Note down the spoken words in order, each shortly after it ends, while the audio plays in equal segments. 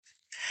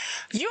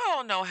You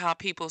all know how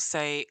people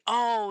say,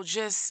 oh,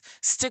 just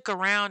stick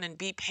around and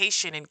be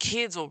patient, and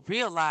kids will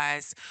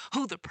realize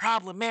who the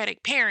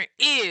problematic parent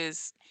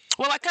is.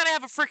 Well, I kind of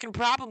have a freaking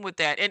problem with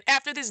that. And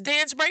after this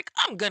dance break,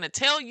 I'm going to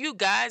tell you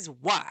guys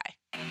why.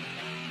 I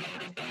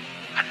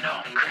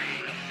know I'm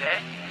crazy.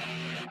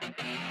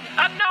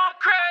 I know I'm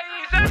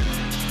crazy.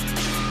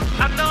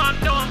 I know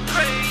I'm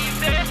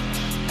crazy.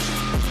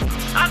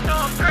 I know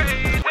I'm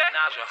crazy.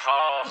 Naja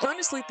Hall. I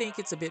honestly think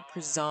it's a bit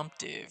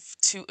presumptive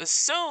to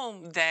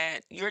assume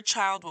that your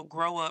child will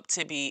grow up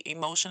to be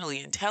emotionally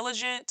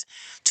intelligent,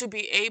 to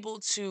be able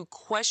to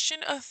question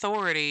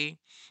authority,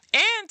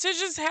 and to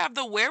just have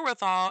the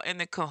wherewithal and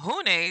the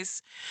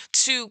cojones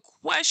to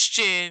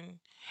question,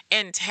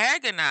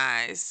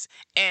 antagonize,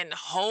 and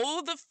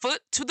hold the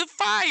foot to the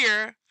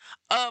fire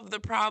of the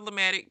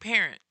problematic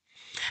parent.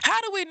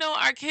 How do we know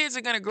our kids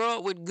are going to grow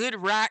up with good,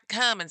 right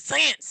common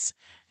sense,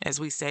 as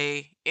we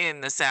say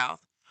in the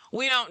South?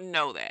 We don't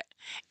know that.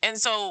 And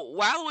so,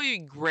 while it would be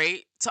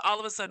great to all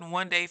of a sudden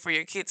one day for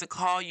your kid to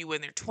call you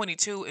when they're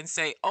 22 and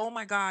say, oh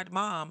my God,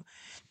 mom,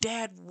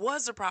 dad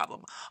was a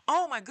problem.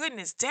 Oh my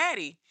goodness,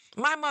 daddy,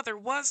 my mother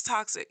was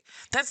toxic.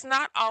 That's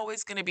not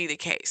always going to be the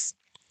case.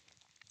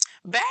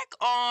 Back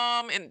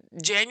in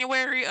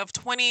January of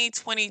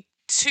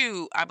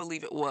 2022, I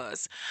believe it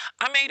was,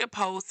 I made a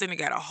post and it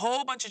got a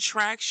whole bunch of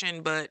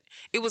traction, but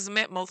it was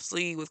met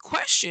mostly with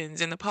questions.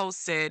 And the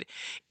post said,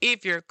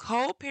 if your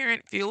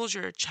co-parent fills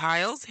your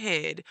child's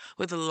head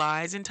with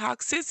lies and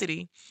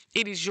toxicity,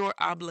 it is your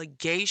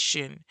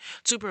obligation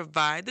to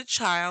provide the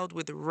child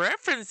with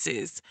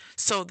references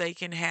so they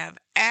can have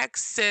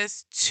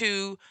access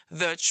to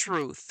the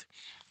truth.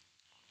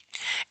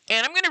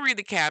 And I'm going to read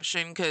the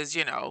caption because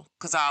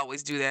I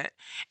always do that.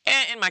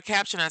 And in my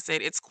caption, I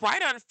said, it's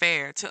quite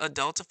unfair to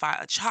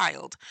adultify a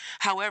child.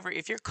 However,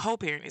 if your co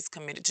parent is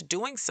committed to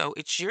doing so,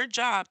 it's your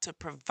job to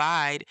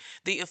provide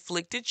the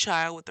afflicted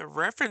child with the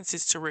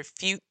references to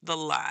refute the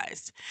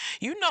lies.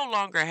 You no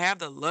longer have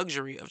the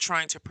luxury of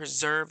trying to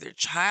preserve their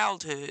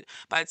childhood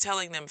by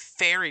telling them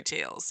fairy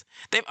tales.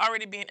 They've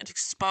already been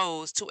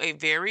exposed to a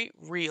very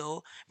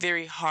real,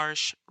 very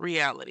harsh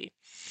reality.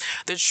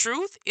 The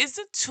truth is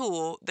a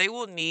tool they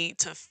will need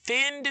to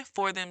fend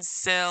for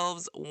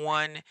themselves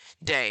one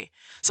day.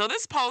 So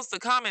this post, the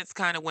comments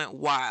kind of went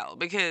wild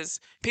because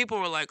people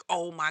were like,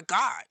 "Oh my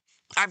God,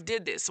 I've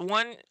did this."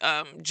 One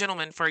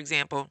gentleman, for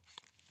example.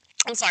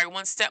 I'm sorry,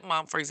 one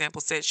stepmom, for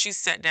example, said she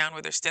sat down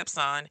with her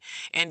stepson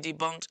and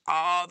debunked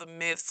all the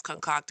myths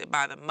concocted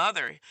by the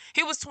mother.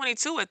 He was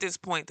 22 at this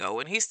point, though,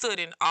 and he stood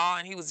in awe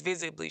and he was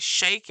visibly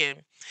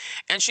shaken.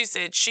 And she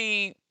said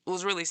she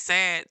was really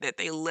sad that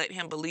they let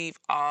him believe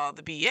all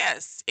the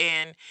BS.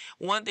 And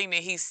one thing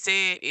that he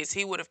said is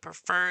he would have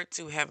preferred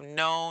to have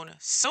known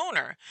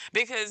sooner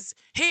because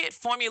he had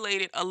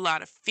formulated a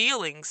lot of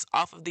feelings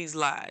off of these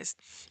lies.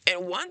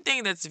 And one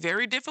thing that's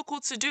very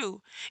difficult to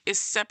do is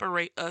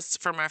separate us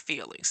from our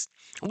feelings.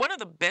 One of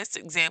the best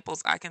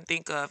examples I can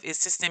think of is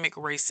systemic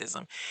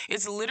racism.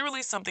 It's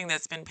literally something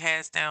that's been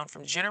passed down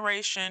from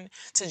generation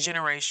to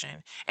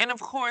generation. And of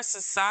course,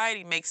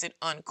 society makes it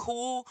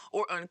uncool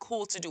or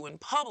uncool to do in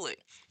public.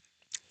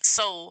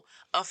 So,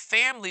 a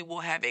family will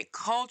have a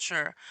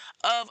culture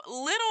of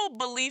little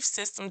belief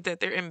systems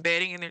that they're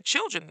embedding in their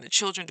children. The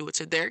children do it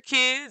to their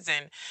kids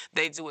and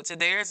they do it to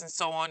theirs, and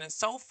so on and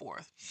so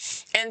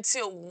forth.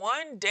 Until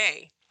one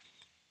day,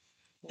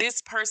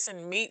 this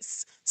person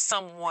meets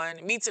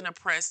an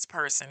oppressed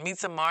person,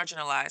 meets a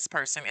marginalized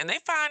person, and they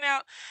find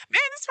out,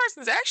 man, this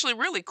person's actually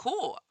really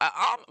cool.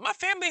 My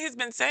family has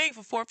been saying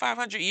for 400 or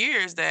 500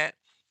 years that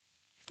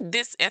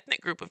this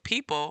ethnic group of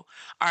people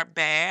are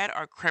bad,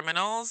 are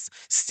criminals,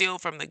 steal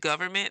from the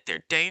government,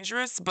 they're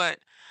dangerous. But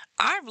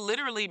I've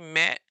literally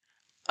met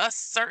a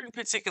certain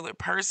particular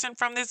person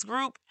from this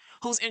group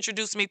who's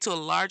introduced me to a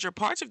larger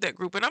parts of that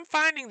group, and I'm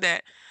finding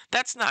that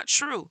that's not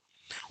true.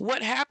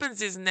 What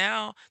happens is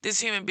now this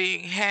human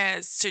being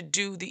has to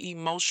do the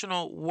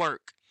emotional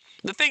work.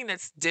 The thing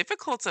that's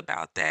difficult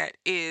about that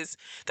is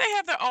they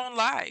have their own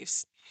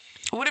lives.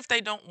 What if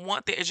they don't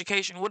want the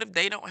education? What if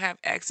they don't have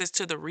access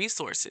to the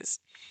resources?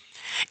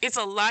 It's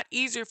a lot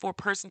easier for a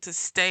person to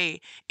stay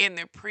in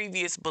their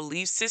previous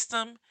belief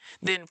system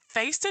than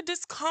face the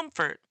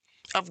discomfort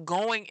of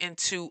going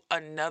into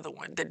another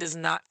one that does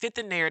not fit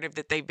the narrative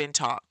that they've been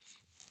taught.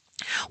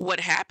 What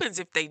happens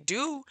if they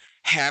do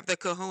have the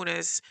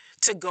kahunas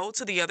to go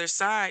to the other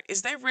side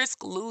is they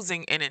risk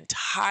losing an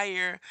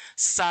entire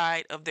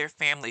side of their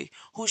family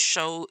who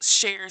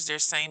shares their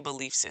same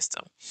belief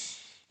system.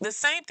 The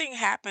same thing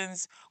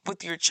happens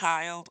with your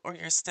child or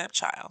your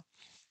stepchild.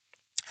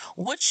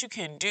 What you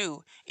can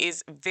do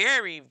is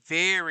very,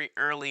 very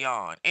early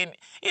on. And,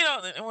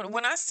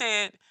 when I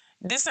said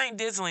this ain't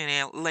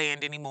Disneyland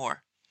land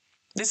anymore,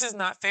 this is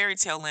not fairy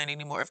tale land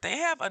anymore. If they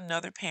have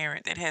another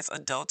parent that has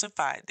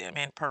adultified them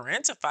and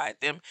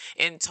parentified them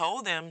and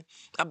told them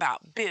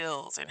about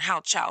bills and how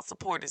child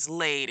support is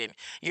laid and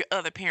your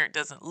other parent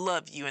doesn't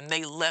love you and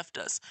they left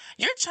us,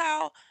 your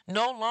child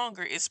no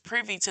longer is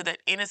privy to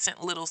that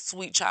innocent little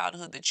sweet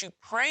childhood that you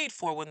prayed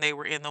for when they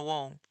were in the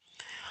womb.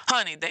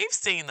 Honey, they've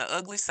seen the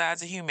ugly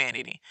sides of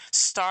humanity,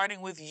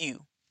 starting with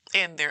you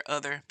and their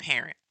other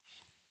parent.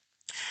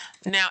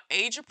 Now,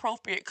 age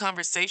appropriate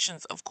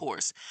conversations, of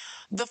course.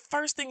 The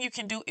first thing you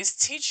can do is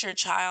teach your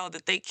child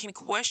that they can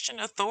question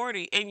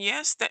authority. And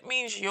yes, that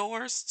means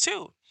yours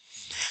too.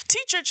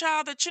 Teach your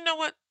child that, you know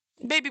what,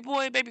 baby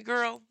boy, baby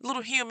girl,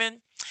 little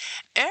human,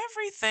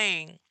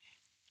 everything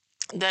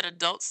that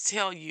adults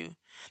tell you,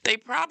 they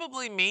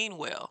probably mean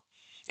well,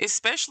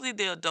 especially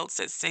the adults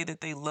that say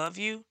that they love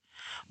you.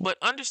 But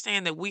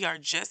understand that we are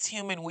just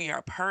human. We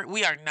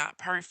are not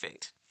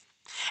perfect.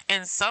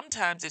 And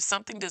sometimes if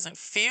something doesn't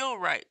feel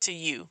right to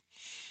you,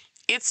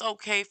 it's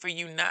okay for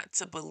you not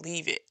to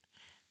believe it.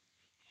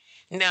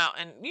 Now,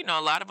 and a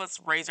lot of us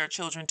raise our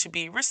children to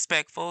be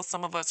respectful.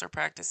 Some of us are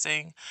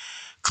practicing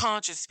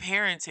conscious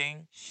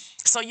parenting.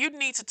 So you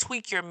need to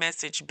tweak your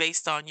message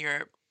based on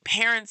your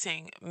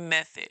parenting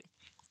method.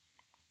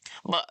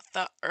 But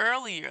the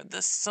earlier,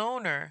 the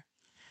sooner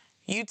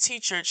you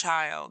teach your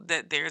child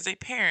that there's a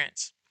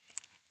parent,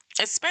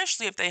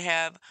 especially if they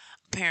have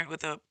a parent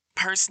with a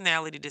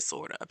personality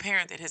disorder, a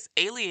parent that has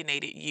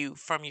alienated you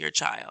from your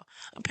child,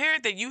 a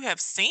parent that you have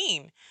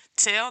seen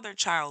tell their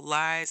child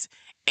lies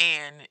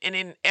and in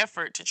an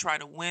effort to try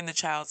to win the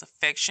child's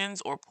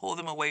affections or pull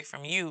them away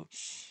from you.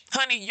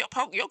 Honey,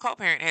 your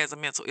co-parent has a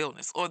mental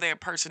illness or they're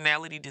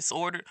personality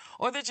disordered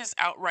or they're just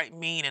outright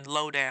mean and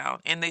low down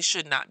and they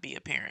should not be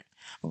a parent.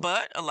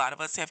 But a lot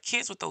of us have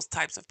kids with those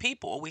types of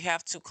people, or we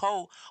have to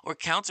or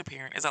counter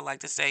parent, as I like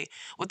to say,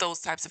 with those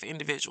types of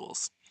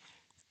individuals.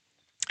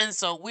 And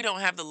so we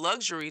don't have the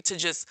luxury to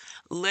just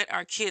let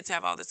our kids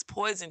have all this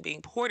poison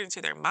being poured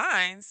into their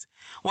minds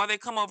while they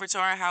come over to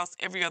our house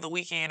every other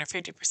weekend or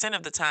 50%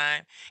 of the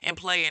time and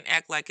play and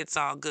act like it's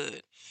all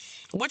good.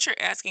 What you're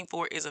asking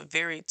for is a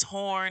very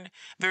torn,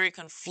 very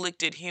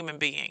conflicted human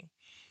being.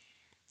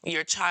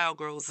 Your child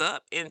grows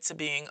up into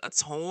being a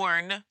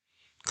torn,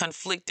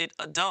 conflicted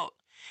adult.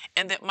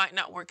 And that might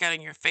not work out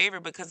in your favor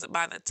because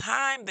by the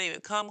time they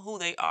become who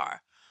they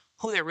are,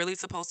 who they're really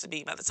supposed to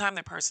be, by the time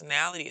their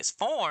personality is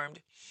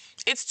formed,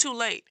 it's too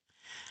late.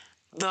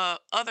 The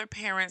other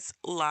parent's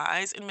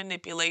lies and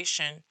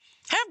manipulation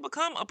have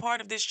become a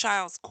part of this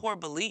child's core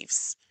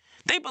beliefs.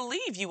 They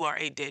believe you are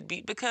a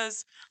deadbeat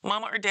because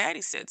mama or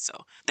daddy said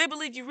so. They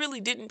believe you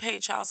really didn't pay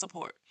child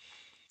support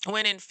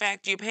when in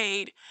fact you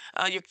paid,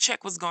 your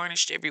check was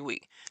garnished every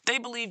week. They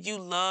believe you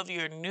love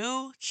your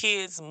new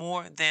kids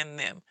more than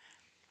them.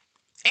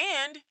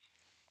 And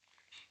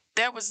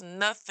there was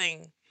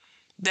nothing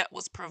that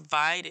was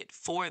provided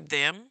for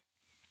them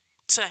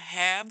to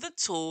have the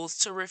tools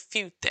to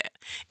refute that.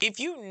 If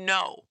you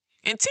know,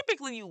 and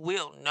typically you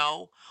will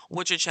know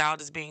what your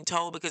child is being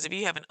told, because if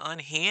you have an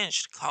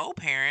unhinged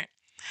co-parent,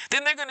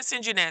 then they're going to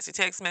send you nasty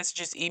text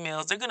messages,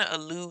 emails. They're going to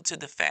allude to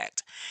the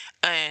fact.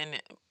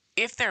 And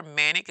if they're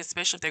manic,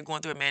 especially if they're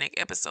going through a manic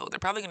episode, they're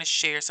probably going to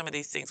share some of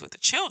these things with the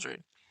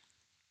children.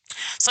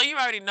 So you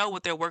already know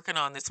what they're working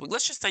on this week.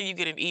 Let's just say you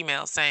get an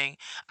email saying,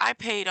 I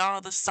paid all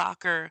the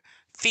soccer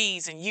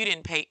fees and you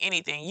didn't pay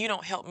anything. You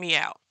don't help me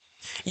out.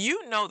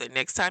 You know that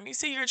next time you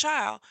see your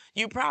child,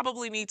 you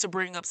probably need to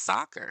bring up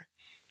soccer.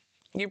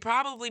 You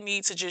probably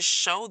need to just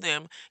show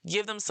them,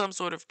 give them some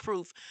sort of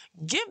proof,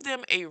 give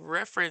them a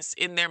reference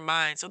in their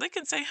mind so they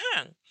can say,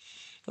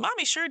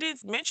 mommy sure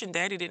did mention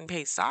daddy didn't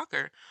pay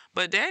soccer,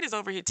 but daddy's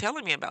over here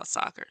telling me about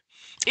soccer.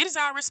 It is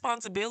our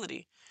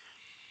responsibility.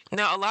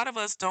 Now, a lot of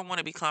us don't want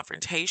to be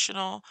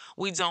confrontational.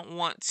 We don't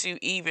want to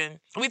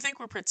we think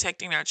we're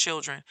protecting our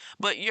children,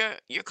 but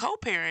your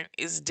co-parent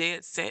is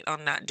dead set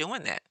on not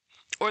doing that.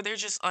 Or they're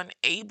just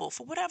unable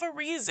for whatever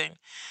reason.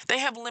 They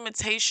have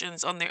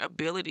limitations on their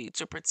ability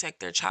to protect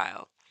their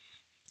child.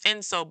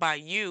 And so by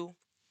you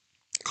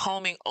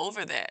combing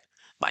over that,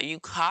 by you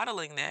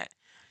coddling that,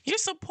 you're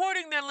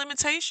supporting their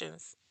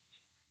limitations.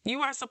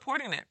 You are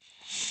supporting it.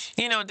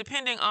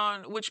 Depending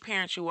on which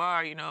parent you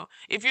are,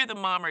 if you're the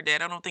mom or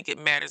dad, I don't think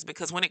it matters,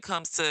 because when it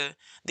comes to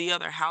the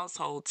other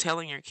household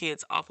telling your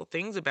kids awful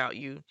things about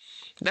you,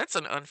 that's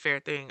an unfair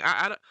thing.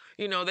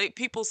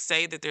 People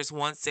say that there's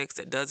one sex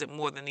that does it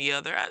more than the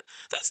other.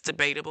 That's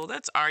debatable.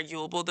 That's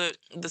arguable.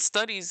 The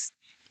studies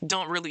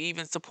don't really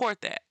even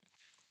support that.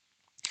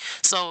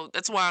 So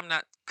that's why I'm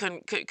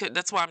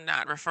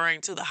not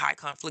referring to the high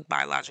conflict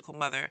biological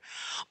mother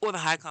or the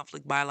high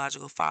conflict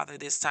biological father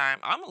this time.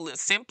 I'm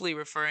simply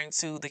referring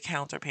to the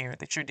counter parent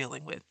that you're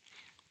dealing with.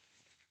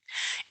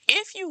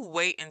 If you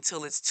wait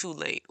until it's too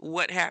late,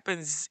 what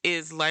happens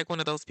is, like one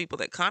of those people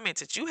that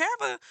commented, you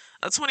have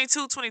a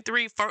 22,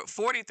 23,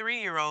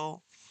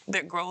 43-year-old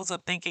that grows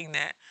up thinking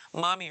that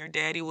mommy or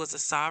daddy was a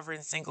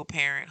sovereign single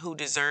parent who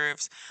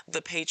deserves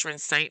the patron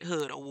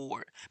sainthood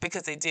award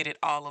because they did it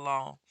all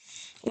along.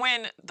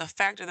 When the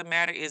fact of the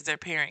matter is their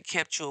parent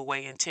kept you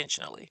away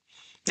intentionally.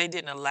 They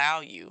didn't allow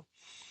you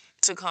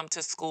to come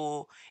to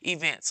school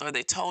events, or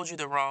they told you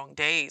the wrong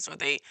days, or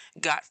they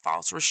got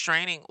false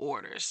restraining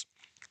orders.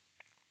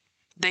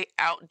 They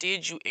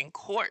outdid you in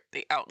court.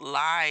 They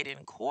outlied in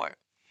court.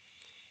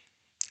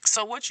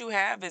 So, what you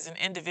have is an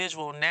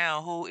individual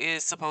now who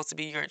is supposed to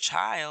be your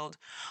child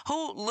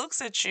who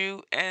looks at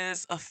you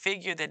as a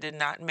figure that did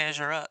not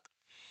measure up.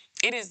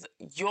 It is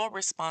your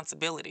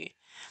responsibility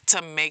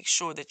to make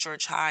sure that your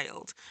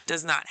child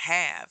does not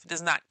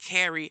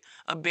carry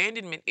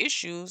abandonment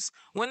issues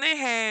when they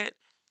had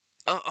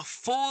a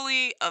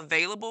fully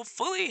available,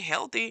 fully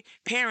healthy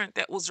parent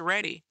that was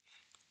ready.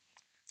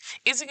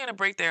 Is it going to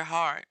break their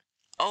heart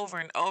over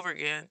and over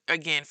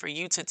again for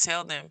you to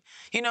tell them,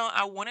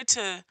 I wanted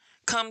to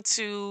come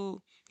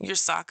to your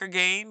soccer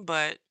game,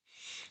 but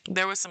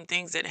there were some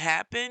things that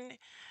happened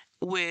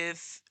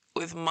with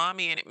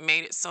mommy and it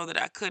made it so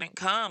that I couldn't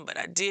come, but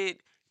I did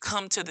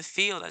come to the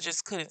field. I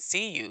just couldn't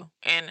see you.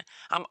 And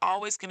I'm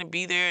always going to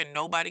be there and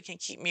nobody can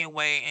keep me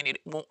away and it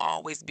won't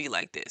always be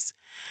like this.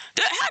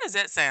 How does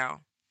that sound?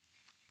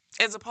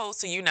 As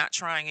opposed to you not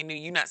trying and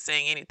you not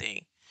saying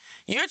anything.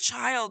 Your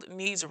child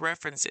needs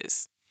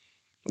references.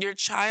 Your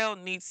child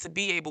needs to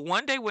be able,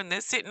 one day when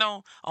they're sitting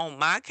on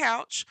my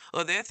couch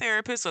or their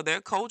therapist or their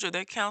coach or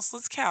their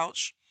counselor's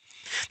couch,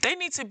 they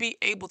need to be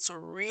able to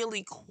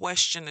really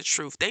question the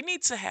truth. They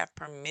need to have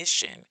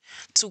permission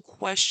to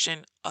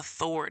question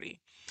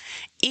authority,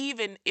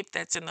 even if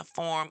that's in the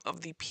form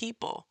of the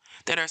people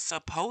that are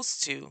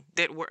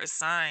that were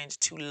assigned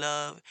to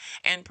love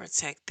and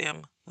protect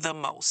them the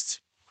most.